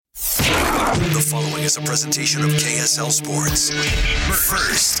The following is a presentation of KSL Sports.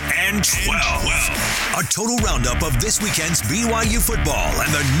 First and 12. A total roundup of this weekend's BYU football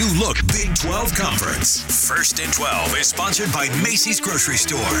and the new look Big 12 Conference. First and 12 is sponsored by Macy's Grocery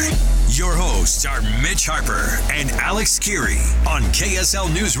Store. Your hosts are Mitch Harper and Alex Keary on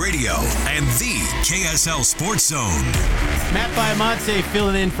KSL News Radio and the KSL Sports Zone. Matt Baiamonte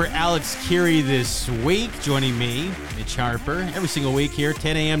filling in for Alex Keary this week. Joining me, Mitch Harper, every single week here,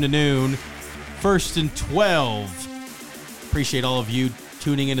 10 a.m. to noon. First and 12. Appreciate all of you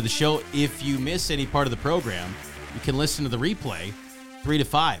tuning into the show. If you miss any part of the program, you can listen to the replay 3 to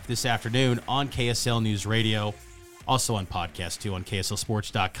 5 this afternoon on KSL News Radio. Also on podcast, too, on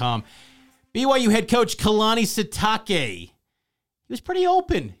KSLSports.com. BYU head coach Kalani Sitake. He was pretty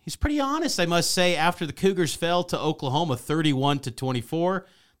open. He's pretty honest, I must say, after the Cougars fell to Oklahoma 31-24.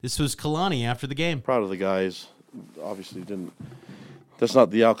 This was Kalani after the game. Proud of the guys. Obviously that's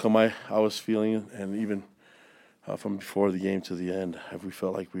not the outcome I was feeling, and even from before the game to the end, we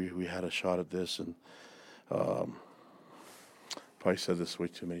felt like we had a shot at this, and probably said this way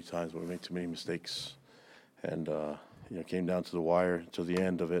too many times, but we made too many mistakes, and came down to the wire to the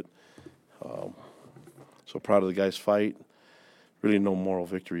end of it. So proud of the guys' fight. Really no moral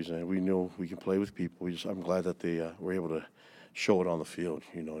victories, and we knew we can play with people. I'm glad that they were able to show it on the field.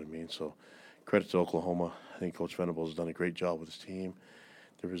 You know what I mean? So credit to Oklahoma. I think Coach Venables has done a great job with his team.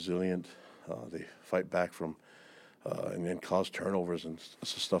 They're resilient. They fight back from and then cause turnovers and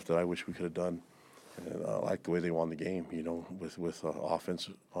stuff that I wish we could have done. And I like the way they won the game, with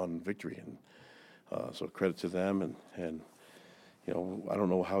offense on victory. And so credit to them. And I don't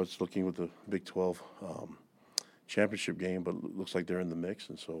know how it's looking with the Big 12 championship game, but it looks like they're in the mix.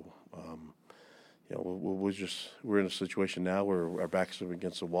 And so, we're in a situation now where our backs are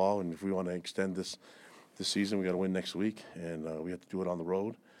against the wall, and if we want to extend this season, we got to win next week, and we have to do it on the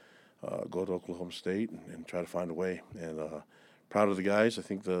road. Go to Oklahoma State and try to find a way. And proud of the guys. I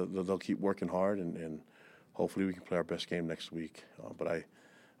think they'll keep working hard, and hopefully we can play our best game next week. But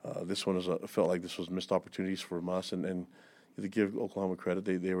this one felt like this was missed opportunities from us, and to give Oklahoma credit,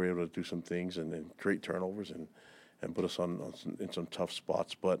 they were able to do some things and create turnovers and put us in some tough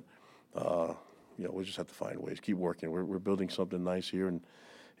spots. But we just have to find ways, keep working. We're building something nice here,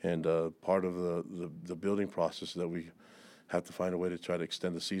 and part of the building process that we have to find a way to try to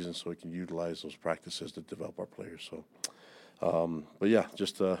extend the season so we can utilize those practices to develop our players. So,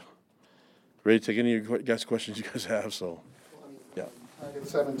 just ready to take any of your guys' questions you guys have. So, yeah. Target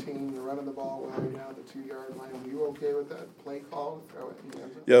 17, you're running the ball well, you're down at the 2-yard line. Are you okay with that play call? Throw it in the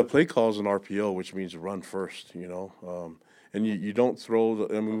end zone? Yeah, play call is an RPO, which means run first, and you don't throw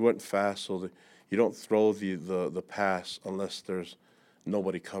we went fast, so you don't throw the pass unless there's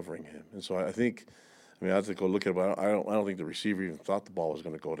nobody covering him. And so I have to go look at it, but I don't think the receiver even thought the ball was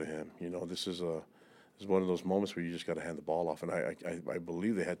going to go to him. This is one of those moments where you just got to hand the ball off. And I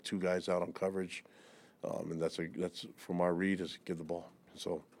believe they had two guys out on coverage, and that's from our read is give the ball.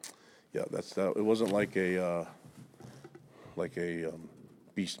 So, yeah, that's that. It wasn't like a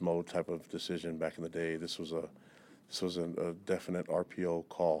beast mode type of decision back in the day. This was a definite RPO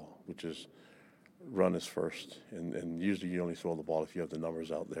call, which is run is first, and usually you only throw the ball if you have the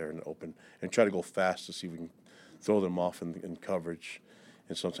numbers out there and open, and try to go fast to see if we can throw them off in coverage.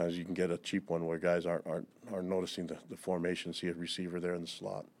 And sometimes you can get a cheap one where guys aren't noticing the formation, see a receiver there in the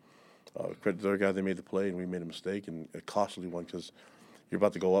slot. Credit to their guy, they made the play, and we made a mistake, and a costly one because you're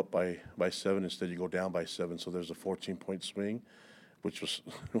about to go up by 7, instead you go down by 7, so there's a 14-point swing, which was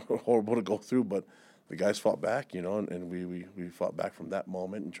horrible to go through, but the guys fought back, and we fought back from that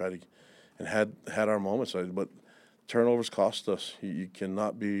moment and tried to and had our moments. But turnovers cost us. You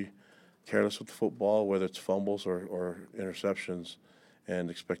cannot be careless with the football, whether it's fumbles or interceptions, and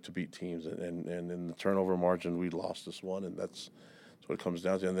expect to beat teams. And in the turnover margin, we lost this one, and that's what it comes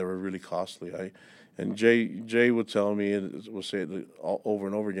down to. And they were really costly. And Jay would tell me, and we'll say it over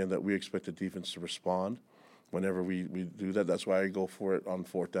and over again, that we expect the defense to respond whenever we do that. That's why I go for it on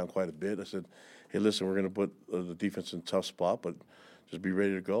fourth down quite a bit. I said, hey, listen, we're going to put the defense in a tough spot, but just be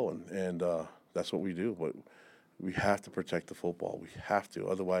ready to go. And that's what we do. But we have to protect the football. We have to.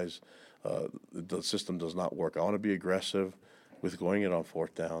 Otherwise, the system does not work. I want to be aggressive with going it on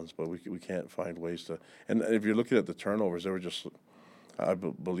fourth downs, but we can't find ways to. And if you're looking at the turnovers, they were just, I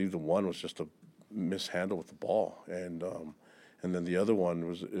believe the one was just a mishandle with the ball. And then the other one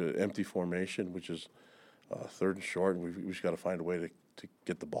was empty formation, which is third and short, and we just got to find a way to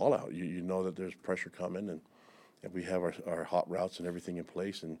get the ball out. You know that there's pressure coming, and we have our hot routes and everything in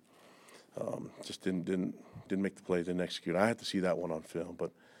place, and just didn't make the play, didn't execute. I had to see that one on film,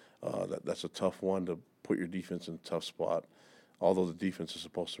 but that's a tough one to put your defense in a tough spot although the defense is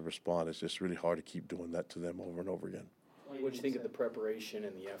supposed to respond, it's just really hard to keep doing that to them over and over again. What do you think of the preparation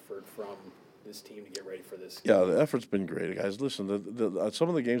and the effort from this team to get ready for this? Yeah, the effort's been great, guys. Listen, some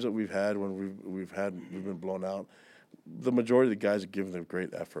of the games that we've had when we've been blown out, the majority of the guys have given them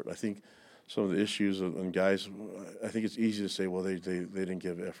great effort. I think some of the issues and guys, I think it's easy to say, well, they didn't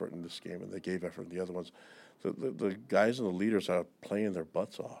give effort in this game, and they gave effort in the other ones. The guys and the leaders are playing their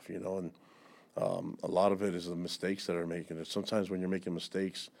butts off, and a lot of it is the mistakes that are making it. Sometimes when you're making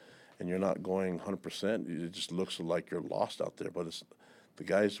mistakes and you're not going 100%, it just looks like you're lost out there. But the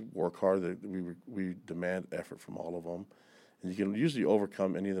guys work hard. We demand effort from all of them. And you can usually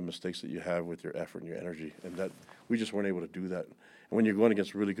overcome any of the mistakes that you have with your effort and your energy. And that we just weren't able to do that. And when you're going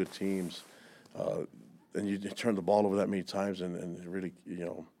against really good teams, and you turn the ball over that many times and really,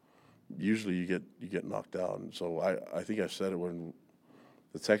 usually you get knocked out. And so I think I said it when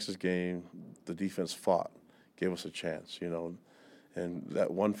the Texas game, the defense fought, gave us a chance, and that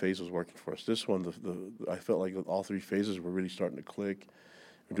one phase was working for us. This one, I felt like all three phases were really starting to click.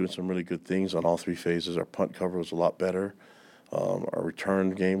 We're doing some really good things on all three phases. Our punt cover was a lot better. Our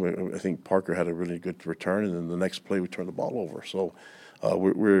return game, I think Parker had a really good return, and then the next play we turned the ball over. So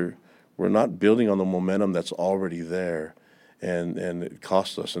we're not building on the momentum that's already there, and it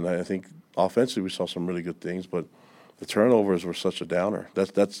cost us. And I think offensively we saw some really good things, but the turnovers were such a downer.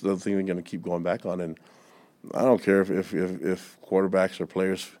 That's the thing we're going to keep going back on. And I don't care if quarterbacks or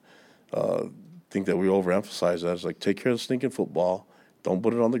players think that we overemphasize that. It's like, take care of the stinking football, don't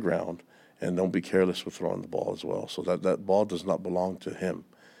put it on the ground, and don't be careless with throwing the ball as well. So that ball does not belong to him.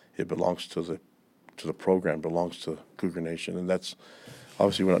 It belongs to the program, belongs to Cougar Nation. And that's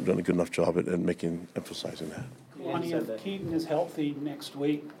obviously we're not doing a good enough job at emphasizing that. Kalani, if Keaton is healthy next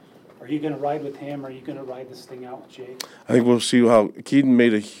week, are you going to ride with him, or are you going to ride this thing out with Jake? I think we'll see how Keaton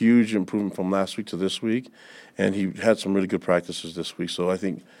made a huge improvement from last week to this week, and he had some really good practices this week. So I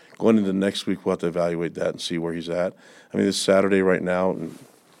think going into next week, we'll have to evaluate that and see where he's at. I mean, it's Saturday right now, and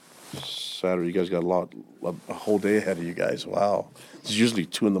Saturday, you guys got a whole day ahead of you guys. Wow. It's usually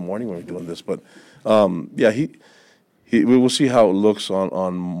 2 in the morning when we're doing this. But, we will see how it looks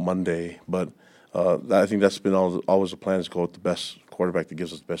on Monday. But I think that's been always the plan, is go with the best quarterback that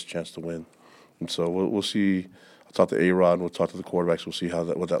gives us the best chance to win. And so we'll see. I'll talk to A-Rod. We'll talk to the quarterbacks. We'll see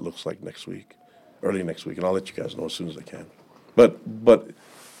what that looks like next week, early next week. And I'll let you guys know as soon as I can. But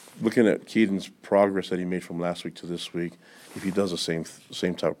looking at Keaton's progress that he made from last week to this week, if he does the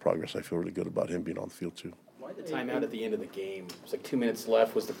same type of progress, I feel really good about him being on the field too. Why the timeout at the end of the game? It was like 2 minutes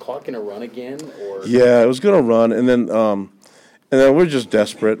left. Was the clock going to run again? Or yeah, it was going to run, and then we're just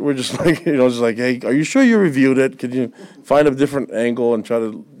desperate. We're just like, hey, are you sure you reviewed it? Could you find a different angle and try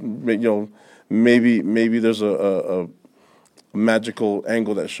to, maybe there's a magical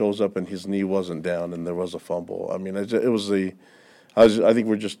angle that shows up and his knee wasn't down and there was a fumble. I mean, I think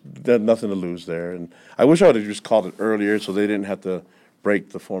we're just had nothing to lose there, and I wish I would have just called it earlier so they didn't have to break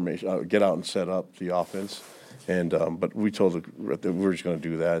the formation, get out and set up the offense. And but we told that we were just going to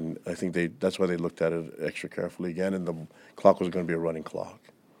do that, and I think that's why they looked at it extra carefully again. And the clock was going to be a running clock.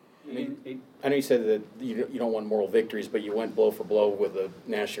 I know you said that you don't want moral victories, but you went blow for blow with a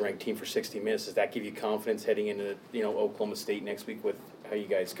nationally ranked team for 60 minutes. Does that give you confidence heading into Oklahoma State next week with how you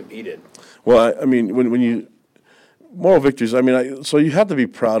guys competed? Well, I mean, when you moral victories, I mean, so you have to be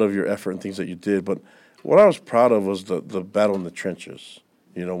proud of your effort and things that you did. But what I was proud of was the battle in the trenches.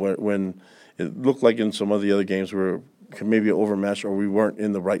 When it looked like in some of the other games we were maybe overmatched or we weren't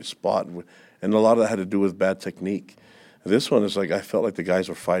in the right spot, and a lot of that had to do with bad technique. This one is like I felt like the guys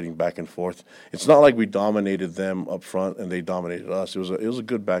were fighting back and forth. It's not like we dominated them up front and they dominated us. It was a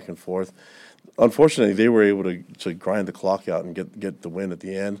good back and forth. Unfortunately, they were able to grind the clock out and get the win at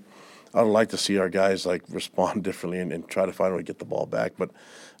the end. I'd like to see our guys respond differently and try to find a way to get the ball back. But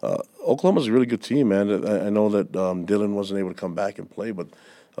Oklahoma's a really good team, man. I know that Dylan wasn't able to come back and play, but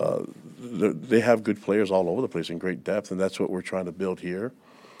they have good players all over the place in great depth, and that's what we're trying to build here.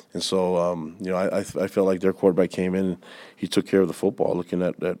 And so, I felt like their quarterback came in and he took care of the football. Looking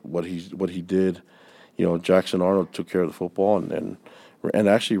at what he did, Jackson Arnold took care of the football and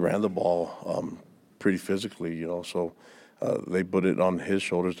actually ran the ball pretty physically. So they put it on his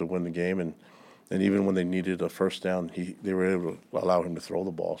shoulders to win the game, and even when they needed a first down, they were able to allow him to throw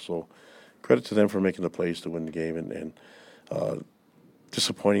the ball. So credit to them for making the plays to win the game, and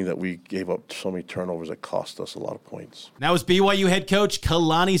disappointing that we gave up so many turnovers that cost us a lot of points. That was BYU head coach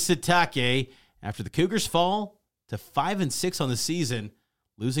Kalani Sitake after the Cougars fall to 5-6 on the season,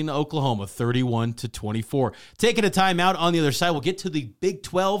 losing to Oklahoma 31-24. Taking a timeout on the other side, we'll get to the Big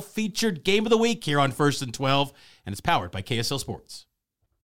 12 featured game of the week here on First and 12, and it's powered by KSL Sports.